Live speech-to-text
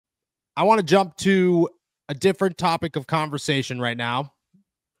I want to jump to a different topic of conversation right now.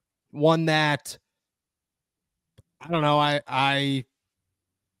 One that I don't know. I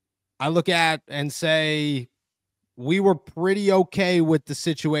look at and say we were pretty okay with the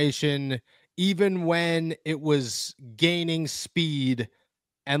situation, even when it was gaining speed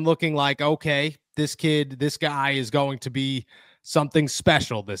and looking like, okay, this guy is going to be something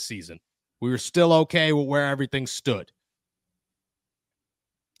special this season. We were still okay with where everything stood.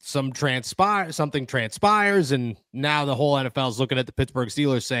 Something transpires, and now the whole NFL is looking at the Pittsburgh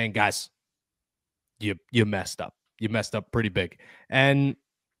Steelers saying, guys, you messed up. You messed up pretty big. And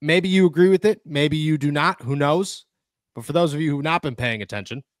maybe you agree with it. Maybe you do not. Who knows? But for those of you who have not been paying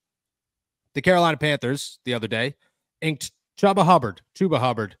attention, the Carolina Panthers the other day inked Chuba Hubbard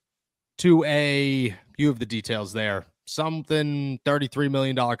to a, you have the details there, something $33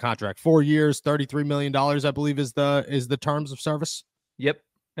 million contract, 4 years, $33 million, I believe is the terms of service. Yep.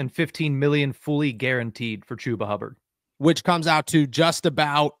 And $15 million fully guaranteed for Chuba Hubbard, which comes out to just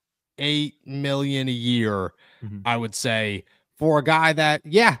about $8 million a year, I would say, for a guy that,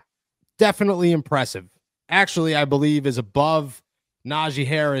 yeah, definitely impressive. Actually, I believe is above Najee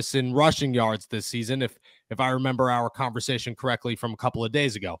Harris in rushing yards this season, if I remember our conversation correctly from a couple of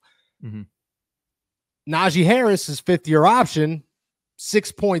days ago. Najee Harris's fifth-year option,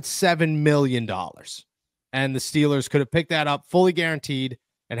 $6.7 million. And the Steelers could have picked that up fully guaranteed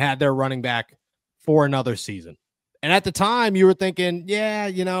and had their running back for another season. And at the time, you were thinking, yeah,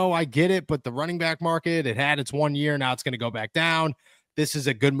 you know, I get it, but the running back market, it had its 1 year. Now it's going to go back down. This is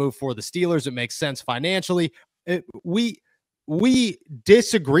a good move for the Steelers. It makes sense financially. We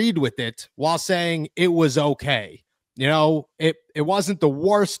disagreed with it while saying it was okay. You know, it wasn't the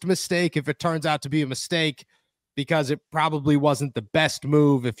worst mistake if it turns out to be a mistake, because it probably wasn't the best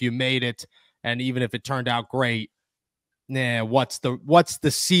move if you made it. And even if it turned out great, what's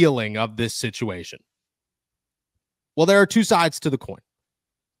the ceiling of this situation? Well, there are two sides to the coin.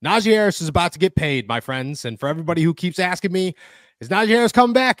 Najee Harris is about to get paid, my friends. And for everybody who keeps asking me, is Najee Harris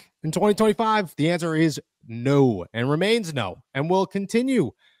coming back in 2025? The answer is no, and remains no, and will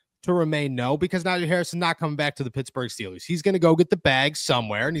continue to remain no, because Najee Harris is not coming back to the Pittsburgh Steelers. He's going to go get the bag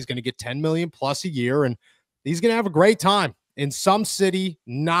somewhere, and he's going to get $10 million plus a year, and he's going to have a great time in some city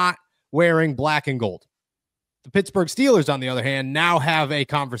not wearing black and gold. The Pittsburgh Steelers, on the other hand, now have a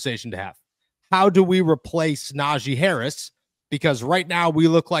conversation to have. How do we replace Najee Harris? Because right now we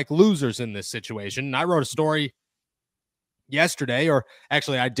look like losers in this situation. And I wrote a story yesterday, or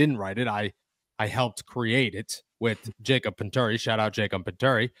actually I didn't write it. I helped create it with Jacob Penturi. Shout out Jacob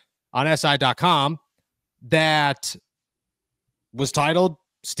Penturi on SI.com, that was titled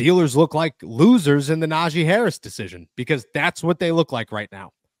Steelers Look Like Losers in the Najee Harris decision, because that's what they look like right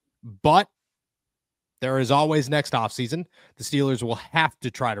now. But there is always next offseason. The Steelers will have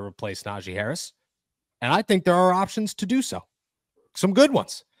to try to replace Najee Harris. And I think there are options to do so. Some good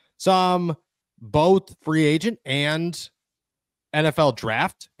ones. Some both free agent and NFL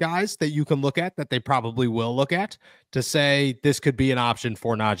draft guys that you can look at, that they probably will look at, to say this could be an option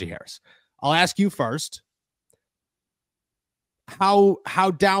for Najee Harris. I'll ask you first, how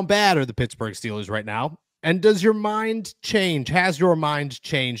down bad are the Pittsburgh Steelers right now? And does your mind change? Has your mind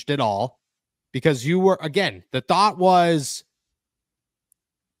changed at all? Because you were, again, the thought was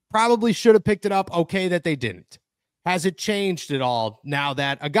probably should have picked it up. Okay that they didn't. Has it changed at all now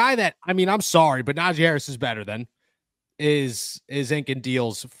that a guy that, I mean, I'm sorry, but Najee Harris is better than, is inking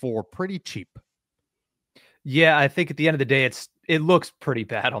deals for pretty cheap? Yeah, I think at the end of the day, it looks pretty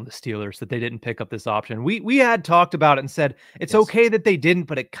bad on the Steelers that they didn't pick up this option. We had talked about it and said it's okay that they didn't,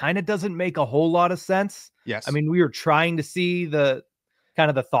 but it kind of doesn't make a whole lot of sense. Yes. I mean, we were trying to see the kind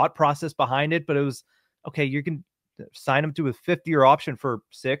of the thought process behind it, but it was, okay, you can sign him to a 50-year option for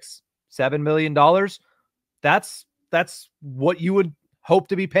 $6-7 million. That's what you would hope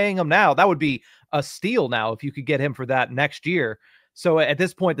to be paying him now. That would be a steal now if you could get him for that next year. So at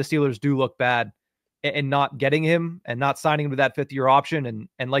this point, the Steelers do look bad in not getting him and not signing him to that 5th-year option.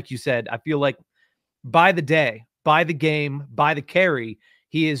 And like you said, I feel like by the day, by the game, by the carry,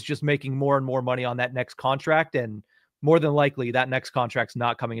 he is just making more and more money on that next contract. And more than likely, that next contract's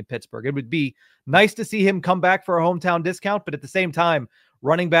not coming in Pittsburgh. It would be nice to see him come back for a hometown discount, but at the same time,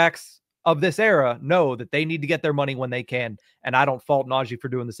 running backs of this era know that they need to get their money when they can. And I don't fault Najee for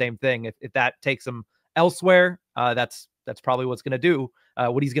doing the same thing. If that takes him elsewhere, that's probably what's going to do.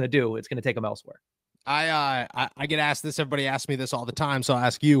 What he's going to do, it's going to take him elsewhere. I get asked this. Everybody asks me this all the time. So I'll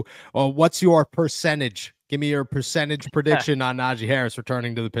ask you, what's your percentage? Give me your percentage prediction on Najee Harris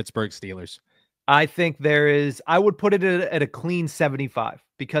returning to the Pittsburgh Steelers. I think I would put it at a clean 75,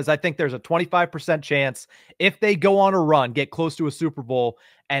 because I think there's a 25% chance if they go on a run, get close to a Super Bowl,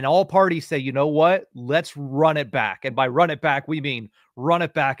 and all parties say, you know what, let's run it back. And by run it back, we mean run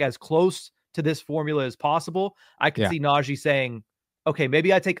it back as close to this formula as possible. I could see Najee saying, okay,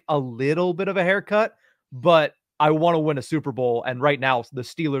 maybe I take a little bit of a haircut, but I want to win a Super Bowl. And right now, the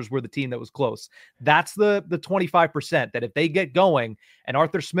Steelers were the team that was close. That's the 25% that if they get going and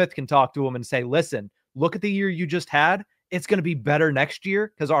Arthur Smith can talk to him and say, listen, look at the year you just had. It's going to be better next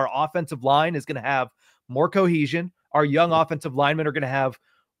year because our offensive line is going to have more cohesion. Our young offensive linemen are going to have,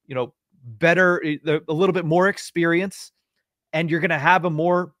 better, a little bit more experience, and you're going to have a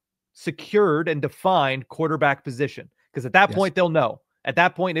more secured and defined quarterback position. Because at that point, they'll know. At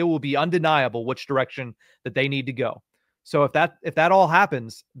that point, it will be undeniable which direction that they need to go. So if that all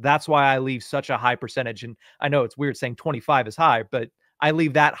happens, that's why I leave such a high percentage. And I know it's weird saying 25 is high, but I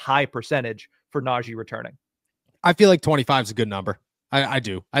leave that high percentage for Najee returning. I feel like 25 is a good number. I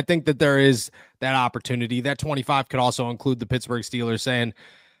do. I think that there is that opportunity. That 25 could also include the Pittsburgh Steelers saying,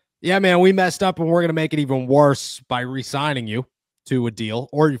 yeah, man, we messed up and we're going to make it even worse by re-signing you to a deal,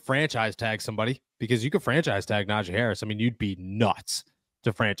 or you franchise tag somebody, because you could franchise tag Najee Harris. I mean, you'd be nuts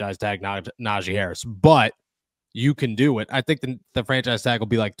to franchise tag Najee Harris, but you can do it. I think the franchise tag will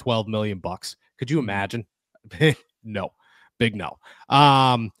be like $12 million. Could you imagine? No, big no.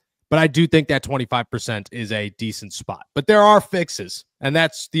 But I do think that 25% is a decent spot. But there are fixes, and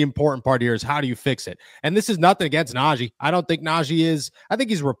that's the important part here is how do you fix it? And this is nothing against Najee. I don't think Najee is – I think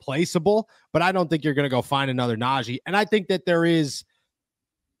he's replaceable, but I don't think you're going to go find another Najee. And I think that there is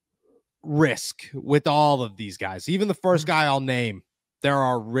risk with all of these guys. Even the first guy I'll name, there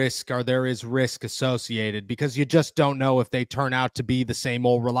is risk associated because you just don't know if they turn out to be the same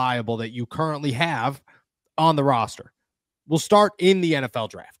old reliable that you currently have on the roster. We'll start in the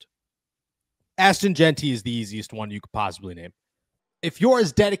NFL draft. Ashton Jeanty is the easiest one you could possibly name. If you're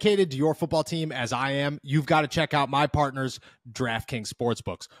as dedicated to your football team as I am, you've got to check out my partners, DraftKings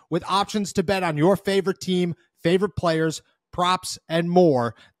Sportsbooks. With options to bet on your favorite team, favorite players, props, and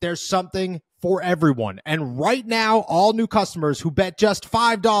more, there's something for everyone. And right now, all new customers who bet just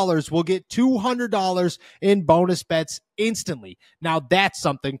 $5 will get $200 in bonus bets instantly. Now, that's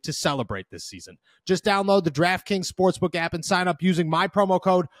something to celebrate this season. Just download the DraftKings Sportsbook app and sign up using my promo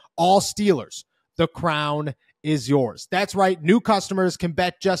code ALLSTEELERS. The crown is yours. That's right. New customers can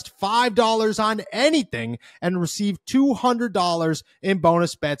bet just $5 on anything and receive $200 in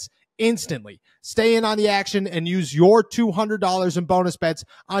bonus bets instantly. Stay in on the action and use your $200 in bonus bets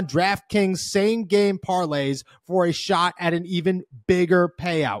on DraftKings same-game parlays for a shot at an even bigger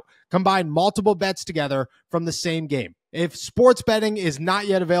payout. Combine multiple bets together from the same game. If sports betting is not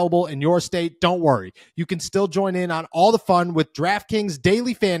yet available in your state, don't worry. You can still join in on all the fun with DraftKings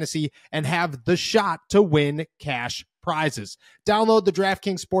Daily Fantasy and have the shot to win cash prizes. Download the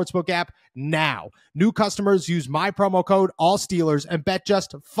DraftKings Sportsbook app now. New customers use my promo code ALLSTEELERS and bet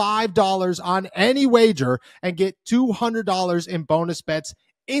just $5 on any wager and get $200 in bonus bets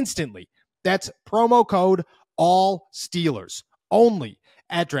instantly. That's promo code ALLSTEELERS only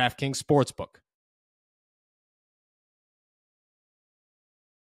at DraftKings Sportsbook.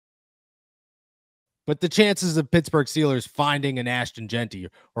 But the chances of Pittsburgh Steelers finding an Ashton Jeanty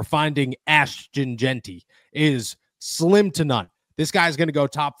or finding Ashton Jeanty is slim to none. This guy's going to go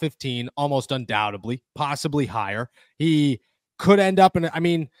top 15, almost undoubtedly, possibly higher. He could end up in, I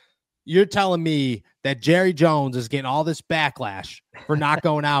mean, you're telling me that Jerry Jones is getting all this backlash for not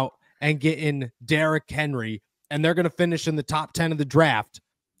going out and getting Derrick Henry, and they're going to finish in the top 10 of the draft,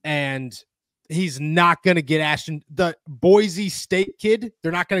 and he's not going to get Ashton, the Boise State kid.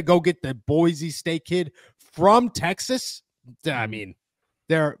 They're not going to go get the Boise State kid from Texas. I mean,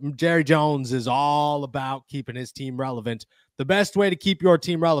 Jerry Jones is all about keeping his team relevant. The best way to keep your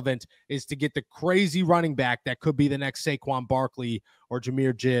team relevant is to get the crazy running back that could be the next Saquon Barkley or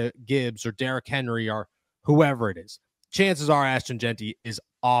Jahmyr Gibbs or Derrick Henry or whoever it is. Chances are Ashton Jeanty is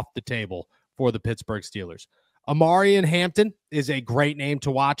off the table for the Pittsburgh Steelers. Amari and Hampton is a great name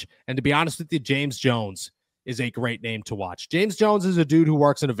to watch. And to be honest with you, James Jones is a great name to watch. James Jones is a dude who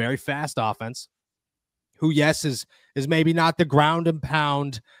works in a very fast offense, who, yes, is maybe not the ground and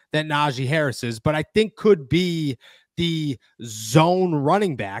pound that Najee Harris is, but I think could be the zone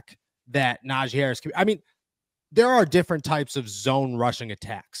running back that Najee Harris can. I mean, there are different types of zone rushing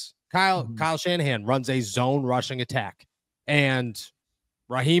attacks. Kyle Shanahan runs a zone rushing attack. And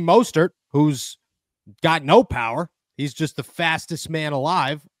Raheem Mostert, who's got no power, he's just the fastest man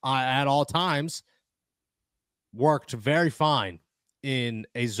alive at all times, worked very fine in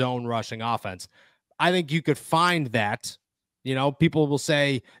a zone rushing offense. I think you could find that. You know, people will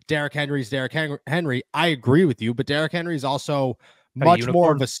say Derrick Henry's Derrick Henry. I agree with you, but Derrick Henry is also much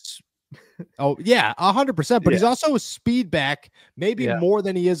more of a Oh yeah, 100%. But Yeah. he's also a speed back, maybe Yeah. more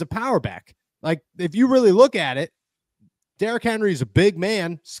than he is a power back. Like if you really look at it, Derrick Henry is a big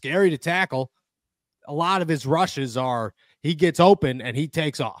man, scary to tackle. A lot of his rushes are he gets open and he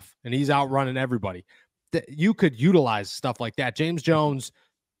takes off and he's outrunning everybody. You could utilize stuff like that. James Jones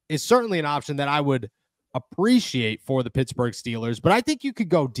is certainly an option that I would appreciate for the Pittsburgh Steelers, but I think you could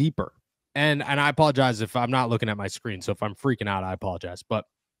go deeper. And I apologize if I'm not looking at my screen. So if I'm freaking out, I apologize. But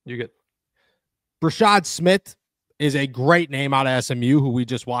You're good. Brashad Smith is a great name out of SMU who we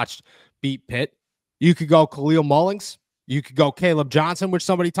just watched beat Pitt. You could go Khalil Mullings. You could go Caleb Johnson, which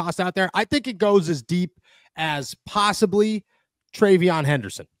somebody tossed out there. I think it goes as deep as possibly Travion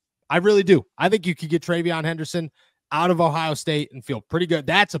Henderson. I really do. I think you could get Travion Henderson out of Ohio State and feel pretty good.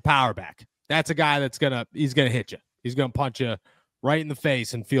 That's a power back. That's a guy he's gonna hit you. He's gonna punch you right in the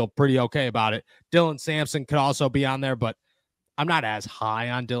face and feel pretty okay about it. Dylan Sampson could also be on there, but I'm not as high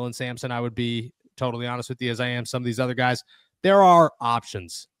on Dylan Sampson, I would be totally honest with you, as I am some of these other guys. There are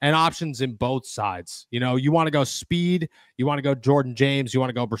options and options in both sides. You know, you want to go speed, you want to go Jordan James, you want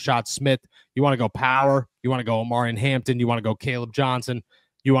to go Brashad Smith, you want to go power, you want to go Omarion Hampton, you want to go Caleb Johnson,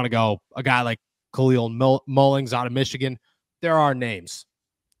 you want to go a guy like Khalil Mullings out of Michigan. There are names.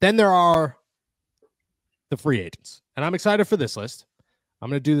 Then there are the free agents. And I'm excited for this list. I'm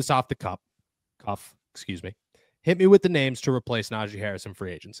going to do this off the cuff, excuse me. Hit me with the names to replace Najee Harris in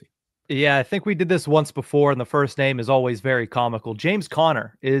free agency. Yeah, I think we did this once before, and the first name is always very comical. James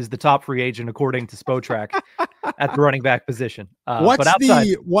Conner is the top free agent according to Spotrac at the running back position.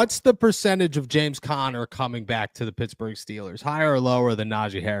 What's the percentage of James Conner coming back to the Pittsburgh Steelers? Higher or lower than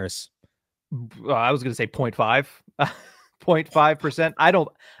Najee Harris? I was going to say 0.5. 0.5%. I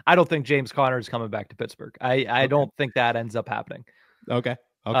don't think James Conner is coming back to Pittsburgh. I don't think that ends up happening. Okay.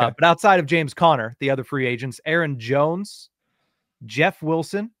 But outside of James Conner, the other free agents, Aaron Jones, Jeff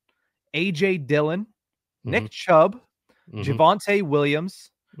Wilson, AJ Dillon, Nick Chubb, Javonte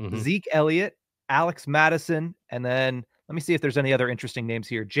Williams, Zeke Elliott, Alex Madison, and then let me see if there's any other interesting names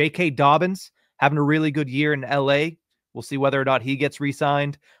here. J.K. Dobbins having a really good year in L.A. We'll see whether or not he gets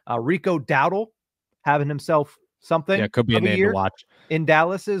re-signed. Rico Dowdle having himself something. Yeah, could be a name to watch in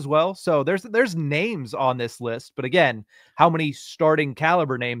Dallas as well. So there's names on this list, but again, how many starting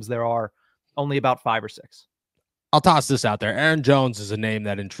caliber names there are? Only about 5 or 6. I'll toss this out there. Aaron Jones is a name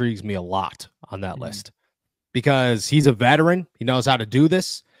that intrigues me a lot on that list because he's a veteran. He knows how to do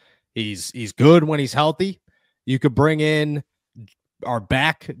this. He's good when he's healthy. You could bring in our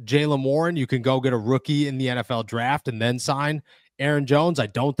back, Jaylen Warren. You can go get a rookie in the NFL draft and then sign Aaron Jones. I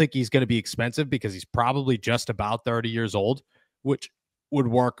don't think he's going to be expensive because he's probably just about 30 years old, which would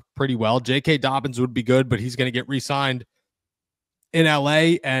work pretty well. J.K. Dobbins would be good, but he's going to get re-signed in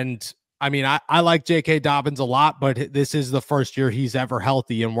L.A., and I mean, I like J.K. Dobbins a lot, but this is the first year he's ever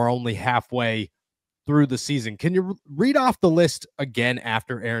healthy, and we're only halfway through the season. Can you read off the list again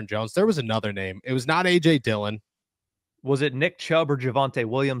after Aaron Jones? There was another name. It was not A.J. Dillon. Was it Nick Chubb or Javonte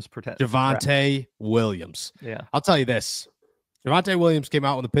Williams? Javonte Williams. Yeah. I'll tell you this. Javonte Williams came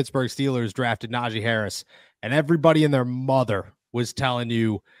out when the Pittsburgh Steelers drafted Najee Harris, and everybody and their mother was telling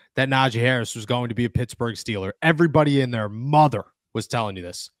you that Najee Harris was going to be a Pittsburgh Steeler. Everybody and their mother was telling you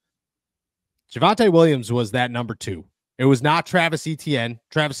this. Javonte Williams was that number 2. It was not Travis Etienne.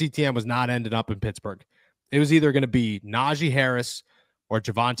 Travis Etienne was not ending up in Pittsburgh. It was either going to be Najee Harris or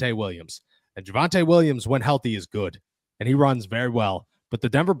Javonte Williams. And Javonte Williams, when healthy, is good. And he runs very well. But the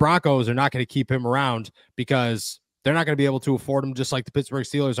Denver Broncos are not going to keep him around because they're not going to be able to afford him, just like the Pittsburgh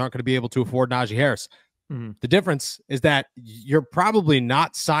Steelers aren't going to be able to afford Najee Harris. The difference is that you're probably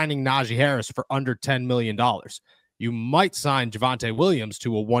not signing Najee Harris for under $10 million. You might sign Javonte Williams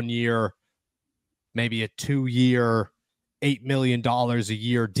to a 1-year, maybe a 2-year, $8 million a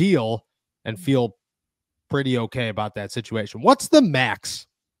year deal and feel pretty okay about that situation. What's the max?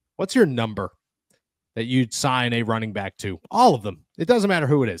 What's your number that you'd sign a running back to? All of them. It doesn't matter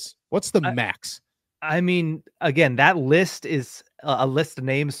who it is. What's the max? I mean, again, that list is a list of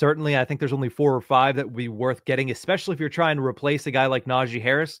names. Certainly, I think there's only 4 or 5 that would be worth getting, especially if you're trying to replace a guy like Najee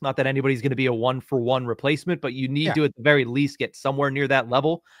Harris. Not that anybody's going to be a 1-for-1 replacement, but you need to, at the very least, get somewhere near that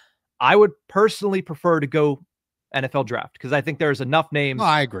level. I would personally prefer to go NFL draft because I think there's enough names.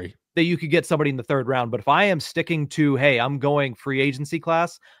 I agree that you could get somebody in the 3rd round. But if I am sticking to, hey, I'm going free agency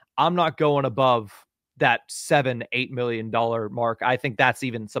class, I'm not going above that $7-8 million mark. I think that's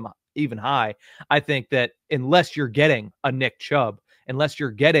even high. I think that unless you're getting a Nick Chubb, unless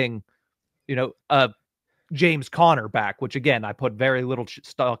you're getting, a James Conner back, which again, I put very little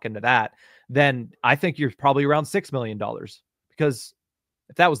stock into that, then I think you're probably around $6 million because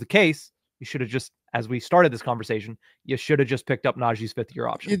if that was the case, you should have just as we started this conversation, you should have just picked up Najee's 5th-year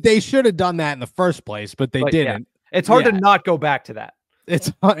option. They should have done that in the first place, but they didn't. Yeah. It's hard to not go back to that.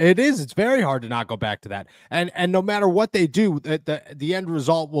 It's very hard to not go back to that. And no matter what they do, the end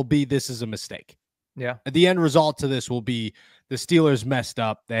result will be this is a mistake. Yeah. The end result to this will be the Steelers messed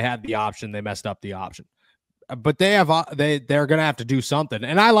up. They had the option. They messed up the option. But they're going to have to do something.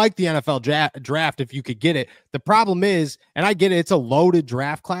 And I like the NFL draft if you could get it. The problem is, and I get it, it's a loaded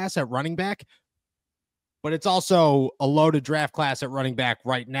draft class at running back, but it's also a loaded draft class at running back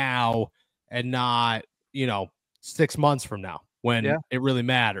right now and not, 6 months from now when it really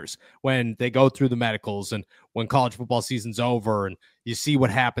matters, when they go through the medicals and when college football season's over and you see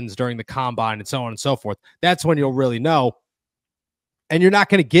what happens during the combine and so on and so forth. That's when you'll really know. And you're not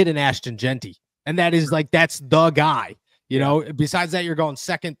going to get an Ashton Genty. And that is that's the guy, besides that, you're going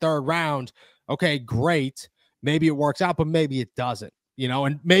 2nd, 3rd round. Okay, great. Maybe it works out, but maybe it doesn't,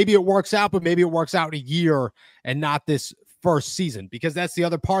 and maybe it works out, but maybe it works out a year and not this first season, because that's the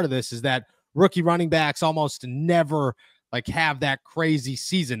other part of this is that rookie running backs almost never have that crazy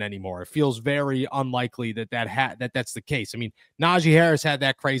season anymore. It feels very unlikely that's the case. I mean, Najee Harris had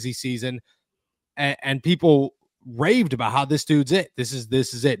that crazy season and people raved about how this dude's it. This is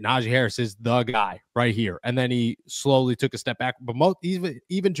it. Najee Harris is the guy right here. And then he slowly took a step back. But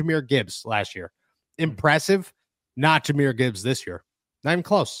even Jahmyr Gibbs last year, impressive. Not Jahmyr Gibbs this year. Not even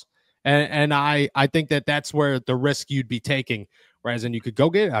close. And I think that's where the risk you'd be taking. Whereas then you could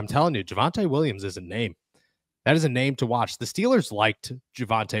go get, I'm telling you, Javonte Williams is a name. That is a name to watch. The Steelers liked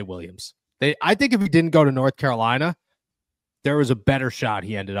Javonte Williams. I think if he didn't go to North Carolina, there was a better shot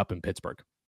he ended up in Pittsburgh.